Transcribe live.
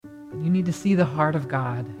You need to see the heart of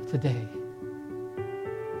God today.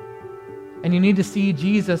 And you need to see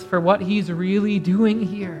Jesus for what he's really doing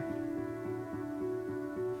here.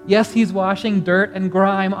 Yes, he's washing dirt and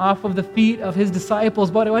grime off of the feet of his disciples,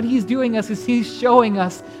 but what he's doing is he's showing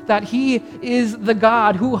us that he is the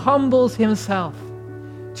God who humbles himself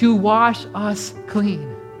to wash us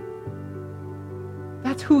clean.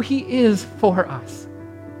 That's who he is for us.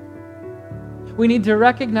 We need to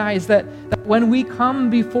recognize that when we come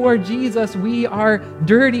before Jesus, we are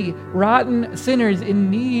dirty, rotten sinners in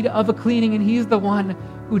need of a cleaning, and he's the one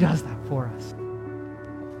who does that for us.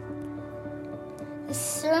 The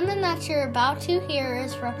sermon that you're about to hear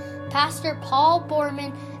is from Pastor Paul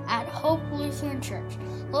Borman at Hope Lutheran Church,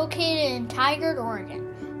 located in Tigard, Oregon.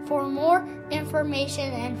 For more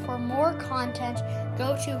information and for more content,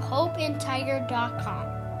 go to hopeintigard.com.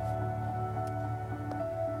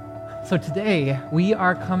 So today, we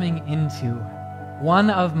are coming into one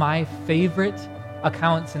of my favorite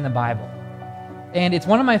accounts in the Bible. And it's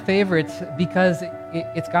one of my favorites because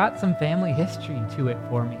it's got some family history to it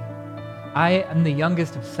for me. I am the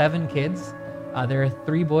youngest of 7 kids. There are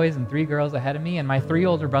 3 boys and 3 girls ahead of me, and my 3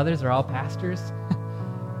 older brothers are all pastors.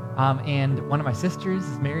 And one of my sisters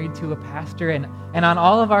is married to a pastor. And on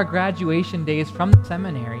all of our graduation days from the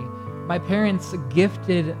seminary, my parents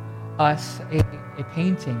gifted us a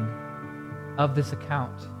painting of this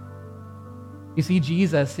account. You see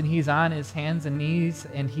Jesus, and he's on his hands and knees,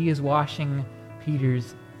 and he is washing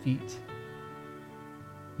Peter's feet.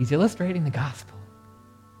 He's illustrating the gospel.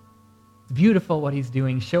 It's beautiful what he's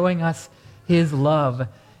doing, showing us his love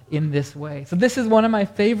in this way. So this is one of my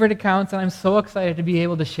favorite accounts, and I'm so excited to be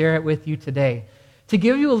able to share it with you today. To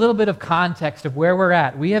give you a little bit of context of where we're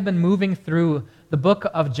at, we have been moving through the book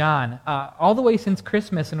of John all the way since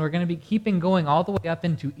Christmas, and we're going to be keeping going all the way up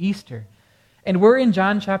into Easter. And we're in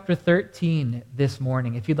John chapter 13 this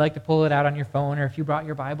morning, if you'd like to pull it out on your phone or if you brought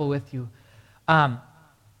your Bible with you. John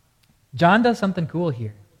does something cool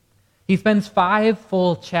here. He spends 5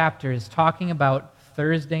 full chapters talking about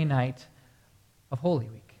Thursday night of Holy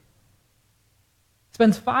Week.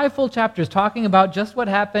 Spends 5 full chapters talking about just what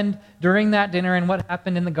happened during that dinner and what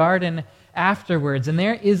happened in the garden afterwards. And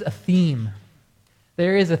there is a theme.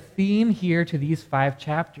 There is a theme here to these 5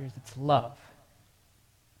 chapters. It's love.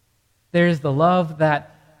 There's the love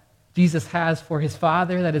that Jesus has for his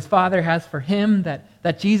Father, that his Father has for him,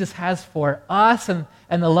 that Jesus has for us, and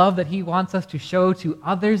the love that he wants us to show to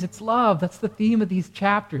others. It's love. That's the theme of these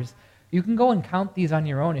chapters. You can go and count these on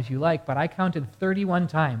your own if you like, but I counted 31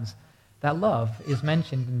 times that love is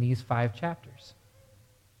mentioned in these 5 chapters.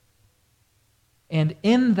 And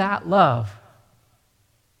in that love,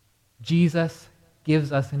 Jesus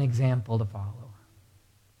gives us an example to follow.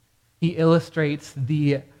 He illustrates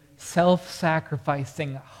the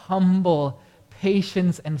self-sacrificing, humble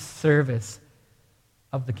patience and service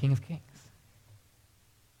of the King of Kings.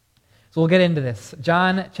 So we'll get into this.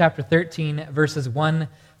 John chapter 13, verses 1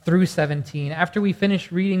 through 17. After we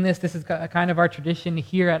finish reading this is kind of our tradition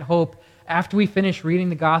here at Hope. After we finish reading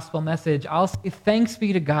the gospel message, I'll say thanks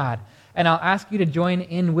be to God, and I'll ask you to join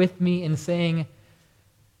in with me in saying,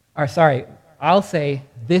 I'll say,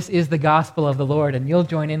 this is the gospel of the Lord, and you'll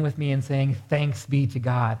join in with me in saying, thanks be to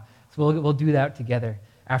God. So we'll do that together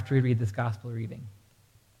after we read this gospel reading.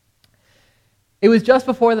 It was just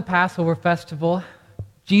before the Passover festival.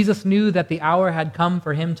 Jesus knew that the hour had come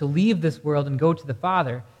for him to leave this world and go to the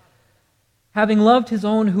Father. Having loved his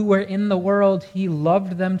own who were in the world, he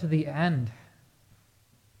loved them to the end.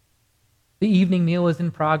 The evening meal was in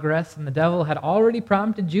progress, and the devil had already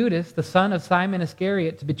prompted Judas, the son of Simon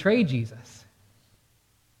Iscariot, to betray Jesus.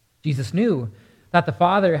 Jesus knew that the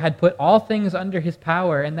Father had put all things under his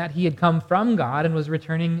power and that he had come from God and was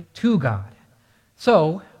returning to God.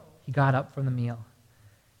 So he got up from the meal,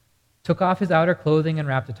 took off his outer clothing and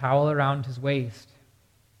wrapped a towel around his waist.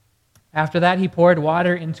 After that, he poured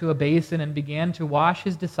water into a basin and began to wash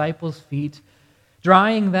his disciples' feet,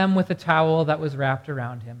 drying them with a towel that was wrapped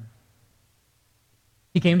around him.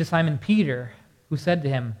 He came to Simon Peter, who said to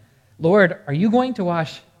him, "Lord, are you going to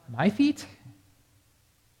wash my feet?"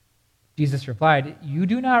 Jesus replied, "You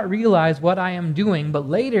do not realize what I am doing, but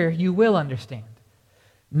later you will understand."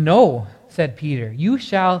 "No," said Peter, "you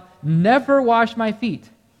shall never wash my feet."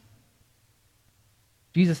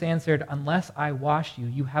 Jesus answered, "Unless I wash you,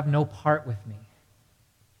 you have no part with me."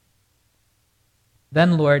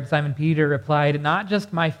 "Then, Lord," Simon Peter replied, "not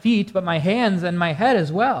just my feet, but my hands and my head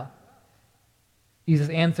as well." Jesus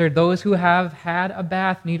answered, "Those who have had a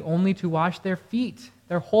bath need only to wash their feet.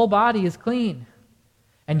 Their whole body is clean.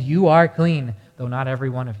 And you are clean, though not every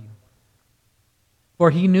one of you."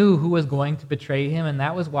 For he knew who was going to betray him, and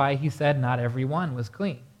that was why he said not every one was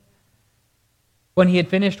clean. When he had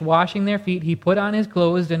finished washing their feet, he put on his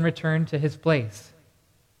clothes and returned to his place.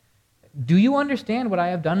 Do you understand what I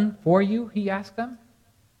have done for you? He asked them.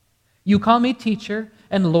 You call me teacher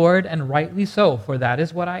and Lord, and rightly so, for that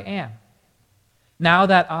is what I am. Now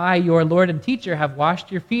that I, your Lord and teacher, have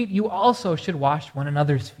washed your feet, you also should wash one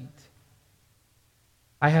another's feet.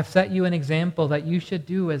 I have set you an example that you should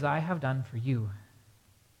do as I have done for you.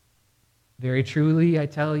 Very truly, I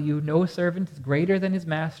tell you, no servant is greater than his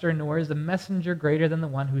master, nor is a messenger greater than the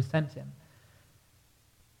one who sent him.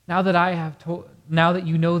 Now that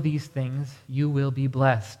you know these things, you will be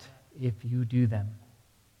blessed if you do them.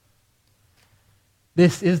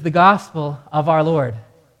 This is the gospel of our Lord.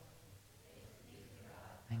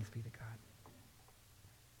 Thanks be to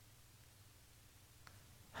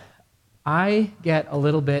God. I get a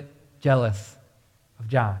little bit jealous of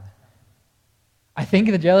John. I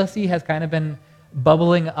think the jealousy has kind of been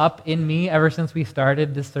bubbling up in me ever since we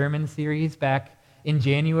started this sermon series back in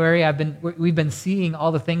January. We've been seeing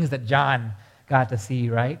all the things that John got to see,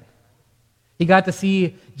 right? He got to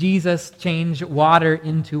see Jesus change water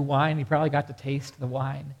into wine. He probably got to taste the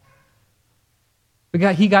wine.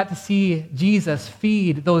 He got to see Jesus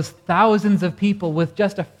feed those thousands of people with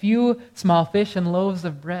just a few small fish and loaves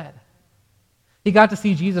of bread. He got to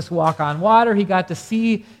see Jesus walk on water. He got to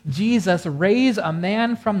see Jesus raise a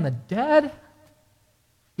man from the dead.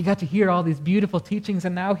 He got to hear all these beautiful teachings,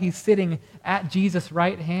 and now he's sitting at Jesus'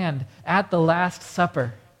 right hand at the Last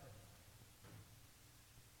Supper.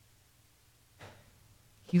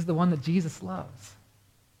 He's the one that Jesus loves.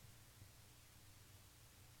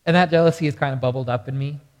 And that jealousy has kind of bubbled up in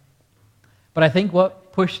me. But I think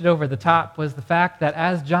what pushed it over the top was the fact that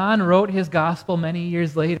as John wrote his gospel many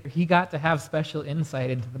years later, he got to have special insight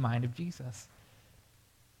into the mind of Jesus.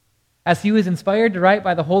 As he was inspired to write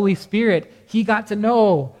by the Holy Spirit, he got to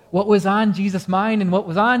know what was on Jesus' mind and what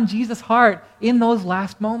was on Jesus' heart in those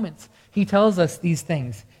last moments. He tells us these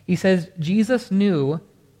things. He says, Jesus knew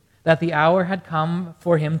that the hour had come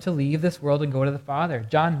for him to leave this world and go to the Father.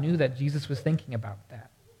 John knew that Jesus was thinking about that.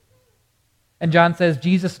 And John says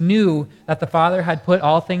Jesus knew that the Father had put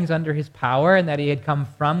all things under his power and that he had come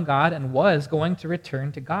from God and was going to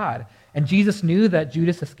return to God. And Jesus knew that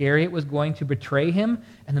Judas Iscariot was going to betray him.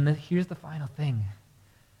 And then here's the final thing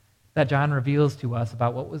that John reveals to us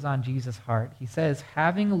about what was on Jesus' heart. He says,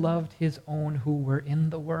 having loved his own who were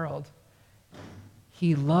in the world,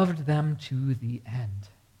 he loved them to the end.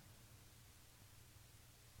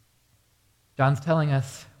 John's telling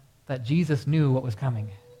us that Jesus knew what was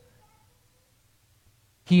coming.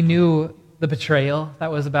 He knew the betrayal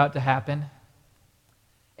that was about to happen.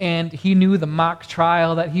 And he knew the mock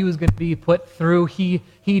trial that he was going to be put through. He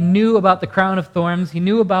knew about the crown of thorns. He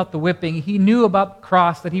knew about the whipping. He knew about the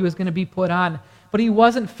cross that he was going to be put on. But he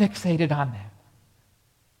wasn't fixated on that.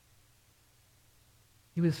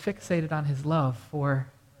 He was fixated on his love for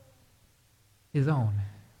his own.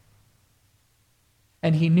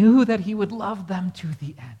 And he knew that he would love them to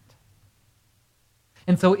the end.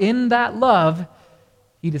 And so in that love,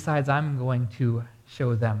 he decides, I'm going to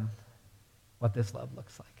show them what this love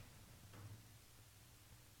looks like.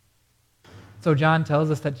 So John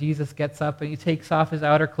tells us that Jesus gets up and he takes off his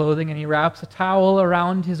outer clothing and he wraps a towel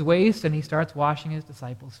around his waist and he starts washing his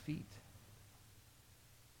disciples' feet.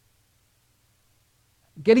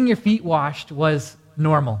 Getting your feet washed was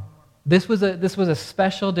normal. This was a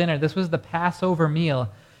special dinner. This was the Passover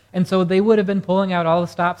meal. And so they would have been pulling out all the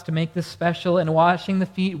stops to make this special, and washing the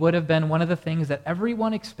feet would have been one of the things that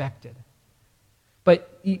everyone expected.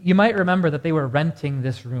 But you might remember that they were renting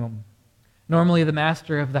this room. Normally, the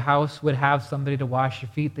master of the house would have somebody to wash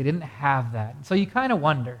your feet. They didn't have that. So you kind of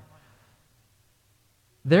wonder.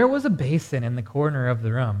 There was a basin in the corner of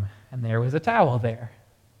the room, and there was a towel there.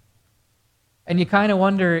 And you kind of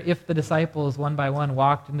wonder if the disciples, one by one,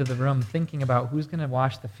 walked into the room thinking about who's going to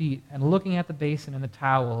wash the feet and looking at the basin and the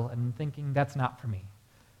towel and thinking, that's not for me.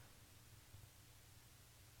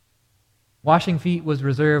 Washing feet was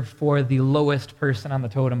reserved for the lowest person on the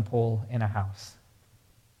totem pole in a house.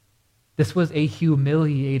 This was a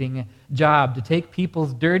humiliating job, to take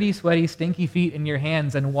people's dirty, sweaty, stinky feet in your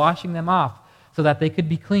hands and washing them off so that they could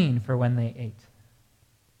be clean for when they ate.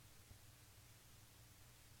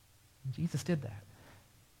 Jesus did that.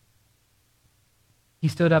 He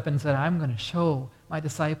stood up and said, I'm going to show my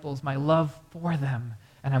disciples my love for them,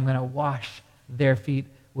 and I'm going to wash their feet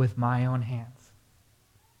with my own hands.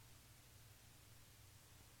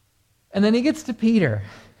 And then he gets to Peter.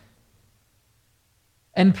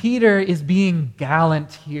 And Peter is being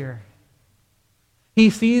gallant here. He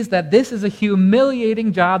sees that this is a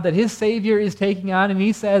humiliating job that his Savior is taking on, and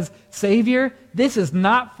he says, Savior, this is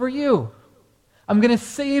not for you. I'm going to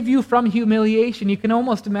save you from humiliation. You can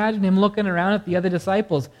almost imagine him looking around at the other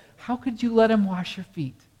disciples. How could you let him wash your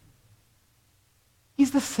feet?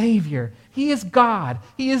 He's the Savior. He is God.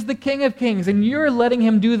 He is the King of Kings, and you're letting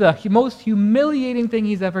him do the most humiliating thing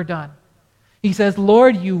he's ever done. He says,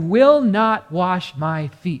 Lord, you will not wash my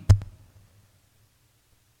feet.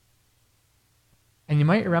 And you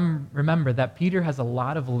might remember that Peter has a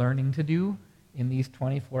lot of learning to do in these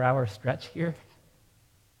 24-hour stretch here.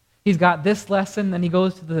 He's got this lesson, then he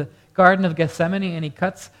goes to the Garden of Gethsemane and he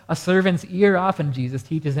cuts a servant's ear off, and Jesus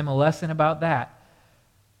teaches him a lesson about that.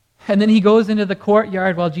 And then he goes into the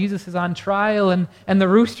courtyard while Jesus is on trial, and the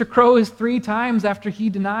rooster crows 3 times after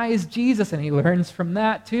he denies Jesus, and he learns from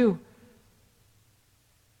that too.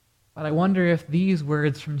 But I wonder if these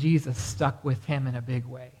words from Jesus stuck with him in a big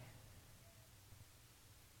way.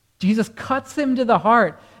 Jesus cuts him to the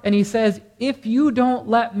heart, and he says, if you don't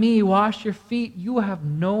let me wash your feet, you have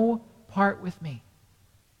no part with me.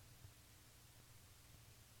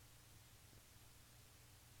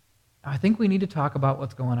 Now, I think we need to talk about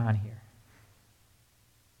what's going on here.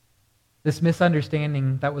 This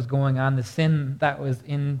misunderstanding that was going on, the sin that was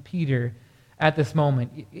in Peter at this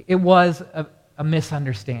moment, it was a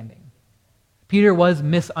misunderstanding. Peter was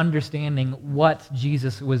misunderstanding what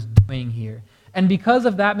Jesus was doing here. And because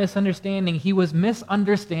of that misunderstanding, he was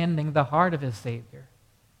misunderstanding the heart of his Savior.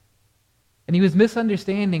 And he was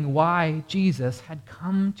misunderstanding why Jesus had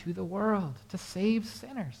come to the world to save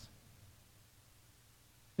sinners.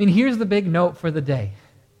 I mean, here's the big note for the day.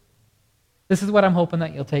 This is what I'm hoping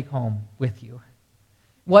that you'll take home with you.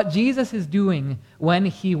 What Jesus is doing when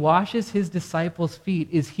he washes his disciples' feet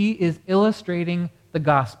is he is illustrating the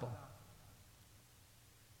gospel.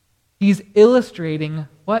 He's illustrating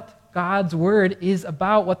what God's word is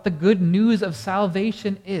about, what the good news of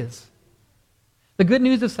salvation is. The good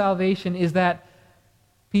news of salvation is that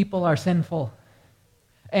people are sinful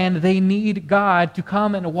and they need God to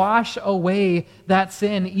come and wash away that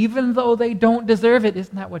sin, even though they don't deserve it.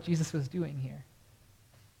 Isn't that what Jesus was doing here?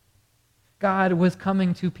 God was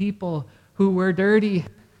coming to people who were dirty,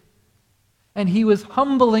 and he was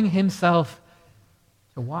humbling himself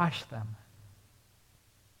to wash them.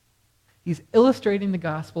 He's illustrating the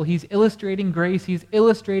gospel. He's illustrating grace. He's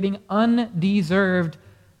illustrating undeserved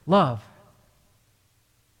love.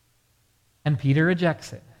 And Peter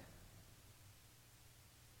rejects it.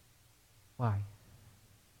 Why?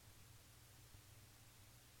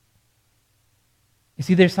 You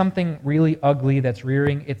see, there's something really ugly that's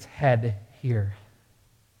rearing its head here.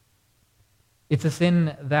 It's a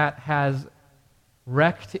sin that has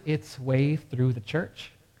wrecked its way through the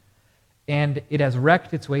church. And it has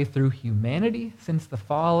wrecked its way through humanity since the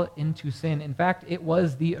fall into sin. In fact, it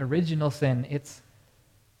was the original sin. It's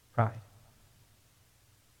pride.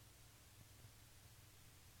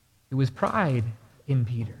 It was pride in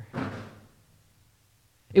Peter.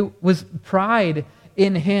 It was pride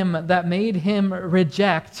in him that made him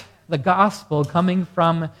reject the gospel coming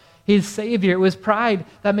from his Savior. It was pride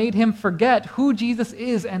that made him forget who Jesus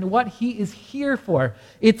is and what he is here for.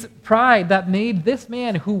 It's pride that made this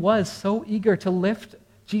man who was so eager to lift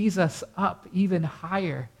Jesus up even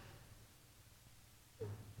higher.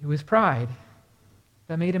 It was pride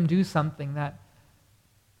that made him do something that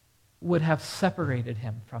would have separated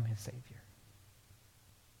him from his Savior.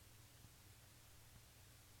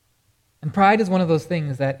 And pride is one of those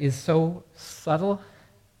things that is so subtle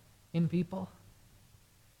in people.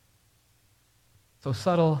 So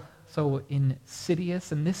subtle, so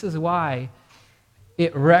insidious, and this is why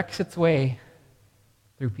it wrecks its way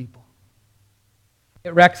through people.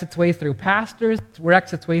 It wrecks its way through pastors, it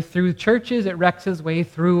wrecks its way through churches, it wrecks its way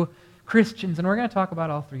through Christians, and we're going to talk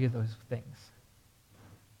about all 3 of those things.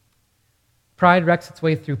 Pride wrecks its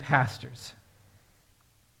way through pastors.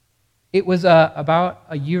 It was about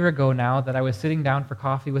a year ago now that I was sitting down for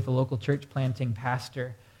coffee with a local church planting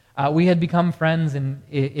pastor. We had become friends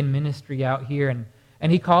in ministry out here,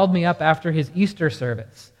 and he called me up after his Easter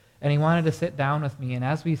service, and he wanted to sit down with me. And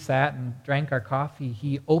as we sat and drank our coffee,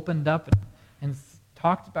 he opened up and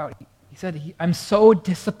talked about, he said, I'm so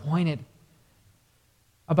disappointed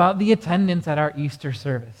about the attendance at our Easter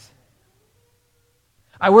service.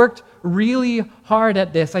 I worked really hard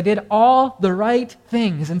at this. I did all the right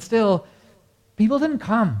things, and still, people didn't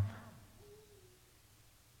come.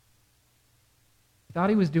 He thought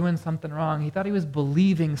he was doing something wrong. He thought he was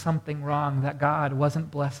believing something wrong, that God wasn't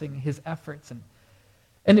blessing his efforts.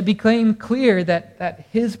 And it became clear that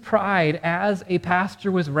his pride as a pastor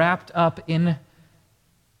was wrapped up in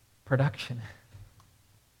production,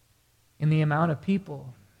 in the amount of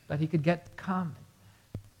people that he could get to come.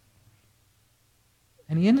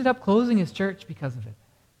 And he ended up closing his church because of it.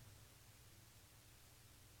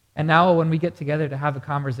 And now when we get together to have a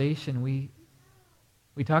conversation, we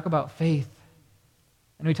talk about faith,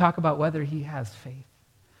 and we talk about whether he has faith.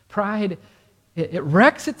 Pride, it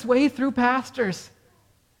wrecks its way through pastors.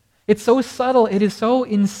 It's so subtle, it is so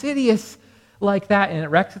insidious like that, and it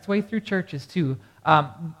wrecks its way through churches too.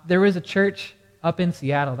 There is a church up in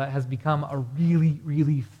Seattle that has become a really,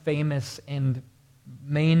 really famous and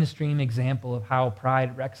mainstream example of how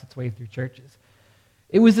pride wrecks its way through churches.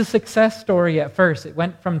 It was a success story at first. It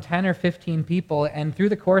went from 10 or 15 people, and through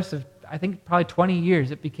the course of, I think, probably 20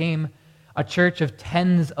 years, it became a church of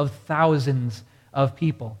tens of thousands of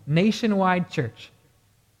people. Nationwide church.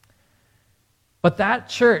 But that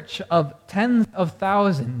church of tens of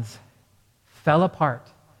thousands fell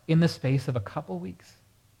apart in the space of a couple weeks.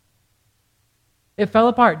 It fell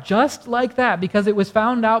apart just like that because it was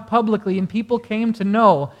found out publicly and people came to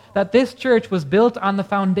know that this church was built on the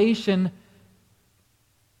foundation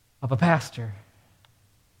of a pastor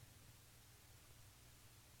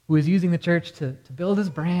who was using the church to build his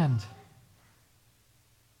brand.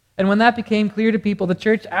 And when that became clear to people, the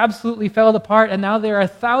church absolutely fell apart, and now there are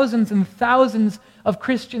thousands and thousands of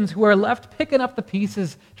Christians who are left picking up the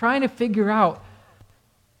pieces, trying to figure out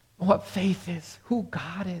what faith is, who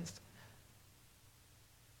God is.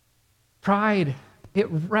 Pride, it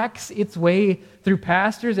wrecks its way through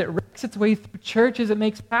pastors, it wrecks its way through churches, it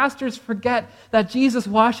makes pastors forget that Jesus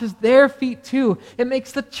washes their feet too. It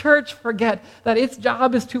makes the church forget that its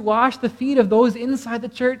job is to wash the feet of those inside the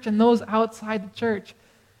church and those outside the church.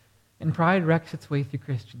 And pride wrecks its way through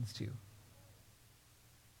Christians too.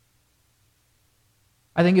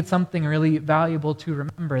 I think it's something really valuable to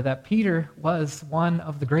remember that Peter was one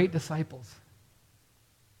of the great disciples.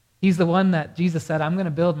 He's the one that Jesus said, I'm going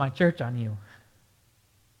to build my church on you.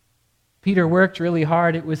 Peter worked really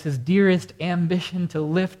hard. It was his dearest ambition to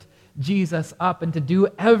lift Jesus up and to do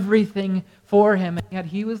everything for him. And yet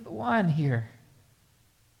he was the one here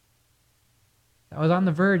that was on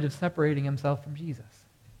the verge of separating himself from Jesus.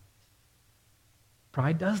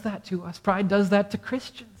 Pride does that to us. Pride does that to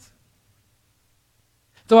Christians.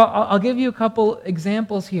 So I'll give you a couple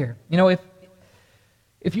examples here. You know,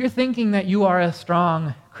 if you're thinking that you are a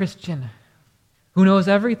strong Christian who knows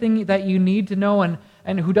everything that you need to know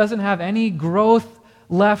and who doesn't have any growth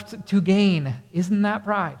left to gain, isn't that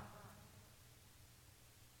pride?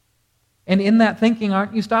 And in that thinking,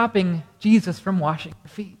 aren't you stopping Jesus from washing your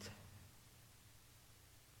feet?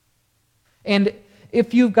 And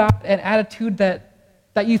if you've got an attitude that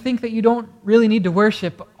you think that you don't really need to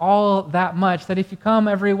worship all that much, that if you come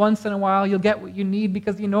every once in a while, you'll get what you need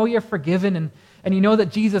because you know you're forgiven and you know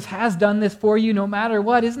that Jesus has done this for you no matter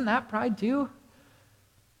what, isn't that pride too?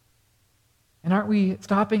 And aren't we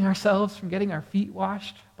stopping ourselves from getting our feet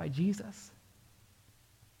washed by Jesus?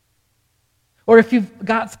 Or if you've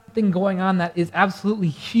got something going on that is absolutely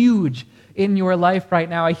huge in your life right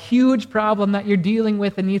now, a huge problem that you're dealing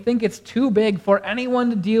with and you think it's too big for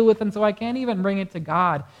anyone to deal with and so I can't even bring it to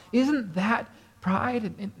God, isn't that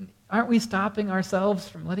pride? And aren't we stopping ourselves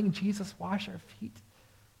from letting Jesus wash our feet?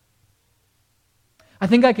 I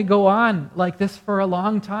think I could go on like this for a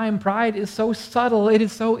long time. Pride is so subtle. It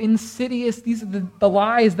is so insidious. These are the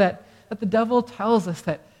lies that the devil tells us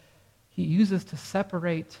that he uses to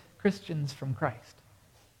separate Christians from Christ.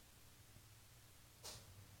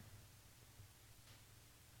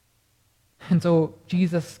 And so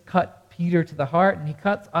Jesus cut Peter to the heart, and he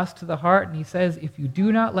cuts us to the heart, and he says, if you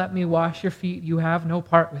do not let me wash your feet, you have no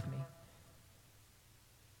part with me.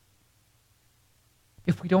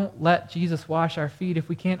 If we don't let Jesus wash our feet, if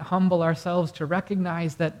we can't humble ourselves to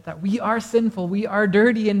recognize that we are sinful, we are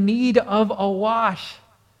dirty, in need of a wash,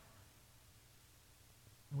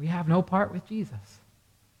 we have no part with Jesus.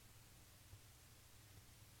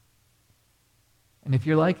 And if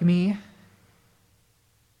you're like me,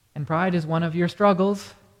 and pride is one of your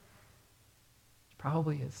struggles, it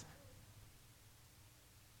probably is,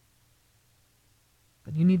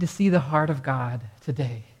 then you need to see the heart of God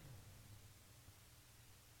today.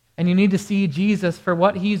 And you need to see Jesus for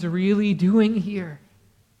what he's really doing here.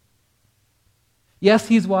 Yes,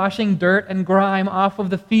 he's washing dirt and grime off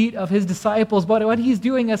of the feet of his disciples, but what he's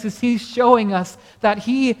doing is he's showing us that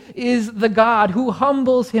he is the God who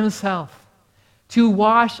humbles himself to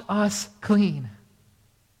wash us clean.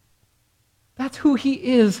 That's who he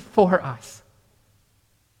is for us.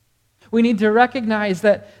 We need to recognize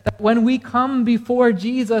that when we come before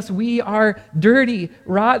Jesus, we are dirty,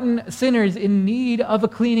 rotten sinners in need of a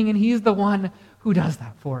cleaning, and he's the one who does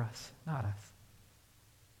that for us, not us.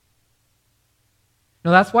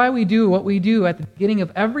 Now, that's why we do what we do at the beginning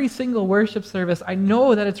of every single worship service. I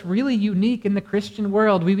know that it's really unique in the Christian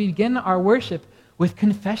world. We begin our worship with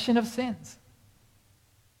confession of sins.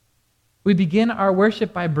 We begin our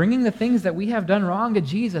worship by bringing the things that we have done wrong to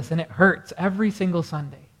Jesus, and it hurts every single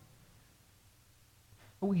Sunday.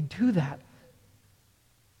 But we do that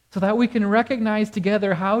so that we can recognize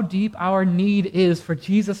together how deep our need is for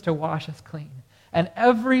Jesus to wash us clean. And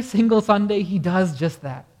every single Sunday, he does just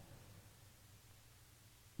that.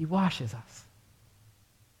 He washes us.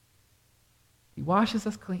 He washes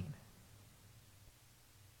us clean.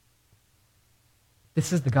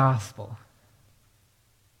 This is the gospel.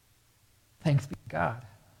 Thanks be to God.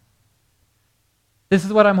 This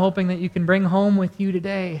is what I'm hoping that you can bring home with you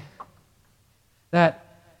today. That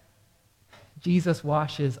Jesus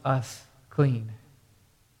washes us clean.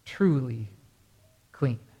 Truly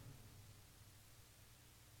clean.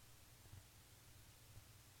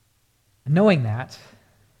 And knowing that,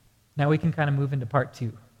 now we can kind of move into part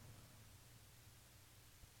 2.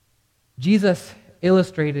 Jesus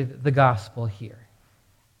illustrated the gospel here.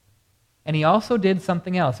 And he also did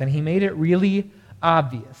something else, and he made it really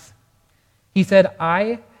obvious. He said,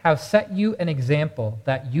 I have set you an example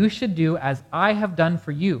that you should do as I have done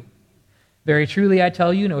for you. Very truly I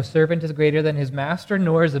tell you, no servant is greater than his master,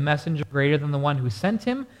 nor is a messenger greater than the one who sent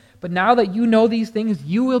him. But now that you know these things,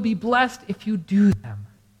 you will be blessed if you do them.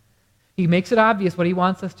 He makes it obvious what he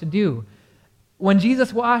wants us to do. When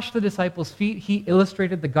Jesus washed the disciples' feet, he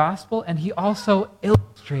illustrated the gospel, and he also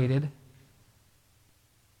illustrated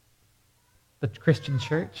the Christian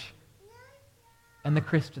church and the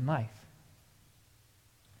Christian life.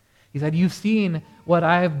 He said, you've seen what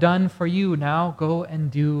I have done for you, now go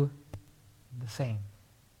and do the same.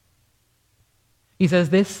 He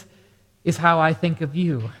says, this is how I think of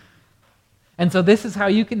you. And so this is how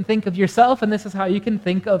you can think of yourself, and this is how you can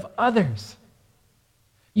think of others.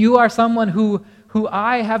 You are someone who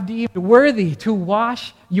I have deemed worthy to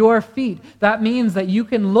wash your feet. That means that you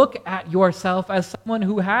can look at yourself as someone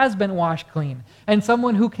who has been washed clean, and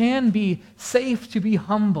someone who can be safe to be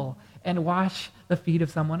humble and wash the feet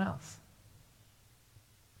of someone else.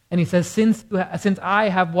 And he says, since I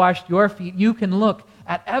have washed your feet, you can look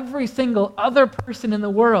at every single other person in the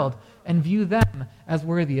world and view them as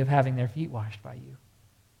worthy of having their feet washed by you.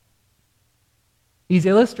 He's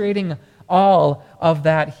illustrating all of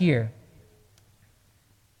that here.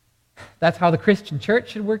 That's how the Christian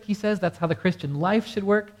church should work, he says. That's how the Christian life should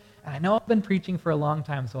work. And I know I've been preaching for a long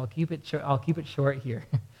time, so I'll keep it short here.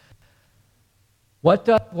 What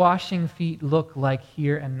does washing feet look like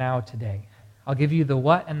here and now today? I'll give you the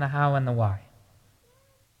what and the how and the why.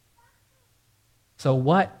 So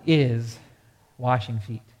what is washing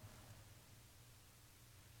feet?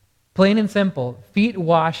 Plain and simple, feet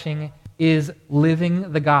washing is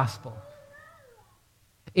living the gospel.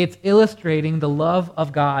 It's illustrating the love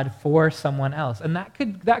of God for someone else. And that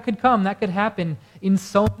could happen in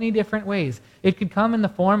so many different ways. It could come in the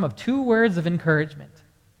form of 2 words of encouragement.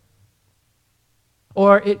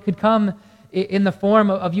 Or it could come in the form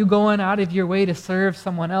of you going out of your way to serve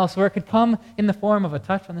someone else. Or it could come in the form of a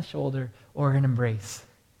touch on the shoulder or an embrace.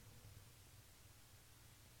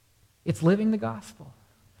 It's living the gospel.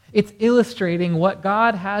 It's illustrating what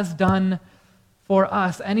God has done for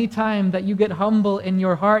us. Anytime that you get humble in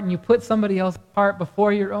your heart and you put somebody else's heart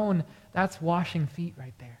before your own, that's washing feet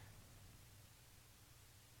right there.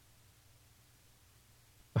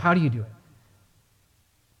 How do you do it?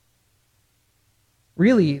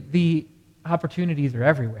 Really, the opportunities are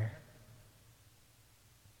everywhere.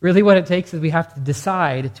 Really what it takes is we have to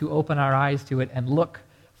decide to open our eyes to it and look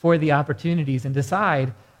for the opportunities and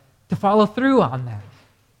decide to follow through on that.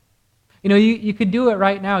 You know, you could do it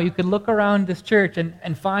right now. You could look around this church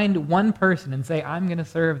and find one person and say, I'm going to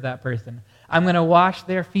serve that person. I'm going to wash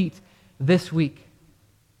their feet this week.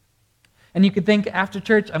 And you could think after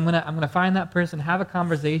church, I'm going to find that person, have a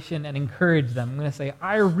conversation, and encourage them. I'm going to say,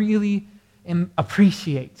 I really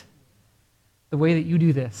appreciate the way that you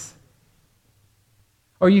do this.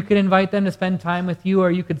 Or you could invite them to spend time with you,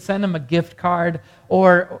 or you could send them a gift card,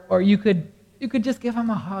 or you could just give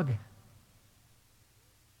them a hug.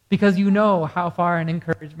 Because you know how far an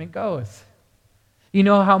encouragement goes. You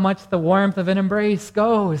know how much the warmth of an embrace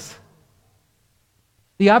goes.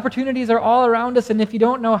 The opportunities are all around us, and if you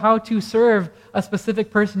don't know how to serve a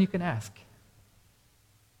specific person, you can ask.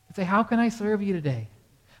 You say, how can I serve you today?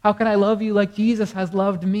 How can I love you like Jesus has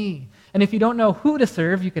loved me? And if you don't know who to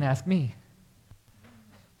serve, you can ask me.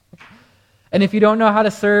 And if you don't know how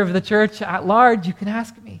to serve the church at large, you can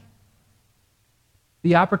ask me.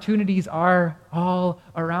 The opportunities are all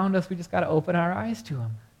around us. We just got to open our eyes to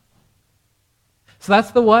them. So that's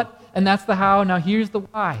the what, and that's the how. Now here's the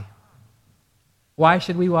why. Why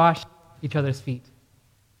should we wash each other's feet?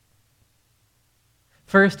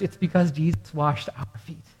 First, it's because Jesus washed our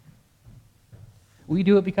feet. We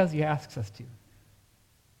do it because he asks us to.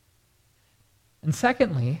 And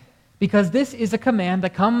secondly, because this is a command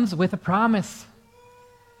that comes with a promise.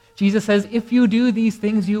 Jesus says, if you do these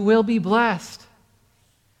things, you will be blessed.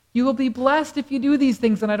 You will be blessed if you do these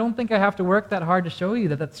things, and I don't think I have to work that hard to show you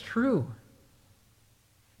that that's true.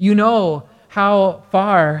 You know how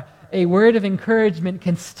far a word of encouragement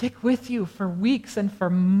can stick with you for weeks and for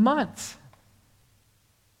months.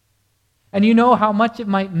 And you know how much it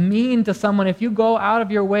might mean to someone if you go out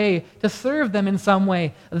of your way to serve them in some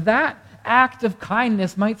way. That act of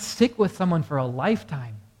kindness might stick with someone for a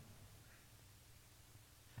lifetime.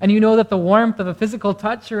 And you know that the warmth of a physical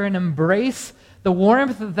touch or an embrace, the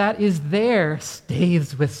warmth that is there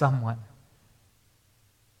stays with someone.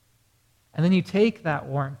 And then you take that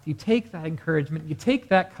warmth, you take that encouragement, you take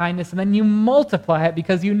that kindness, and then you multiply it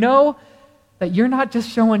because you know that you're not just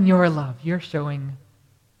showing your love, you're showing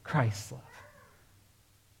Christ's love.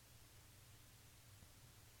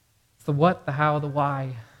 It's the what, the how, the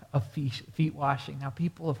why of feet washing. Now,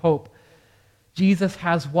 people of hope, Jesus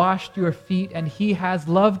has washed your feet, and he has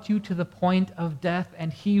loved you to the point of death,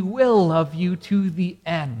 and he will love you to the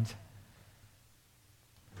end.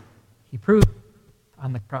 He proved it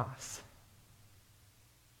on the cross.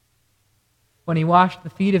 When he washed the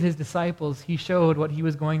feet of his disciples, he showed what he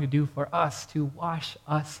was going to do for us, to wash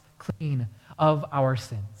us clean of our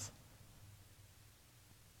sins.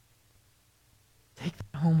 Take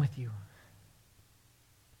that home with you.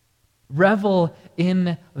 Revel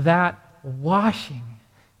in that washing.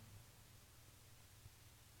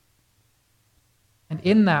 And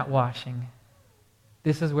in that washing,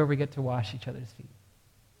 this is where we get to wash each other's feet.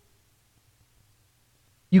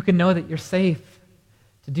 You can know that you're safe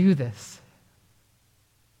to do this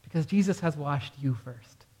because Jesus has washed you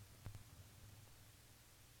first.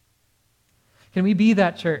 Can we be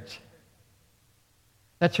that church?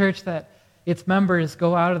 That church that its members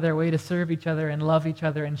go out of their way to serve each other and love each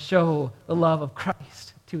other and show the love of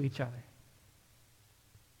Christ to each other.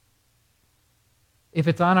 If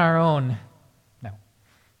it's on our own, no.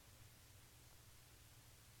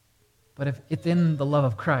 But if it's in the love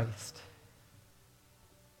of Christ,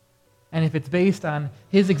 and if it's based on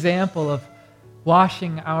his example of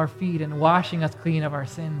washing our feet and washing us clean of our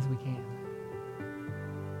sins, we can.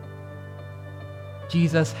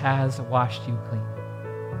 Jesus has washed you clean.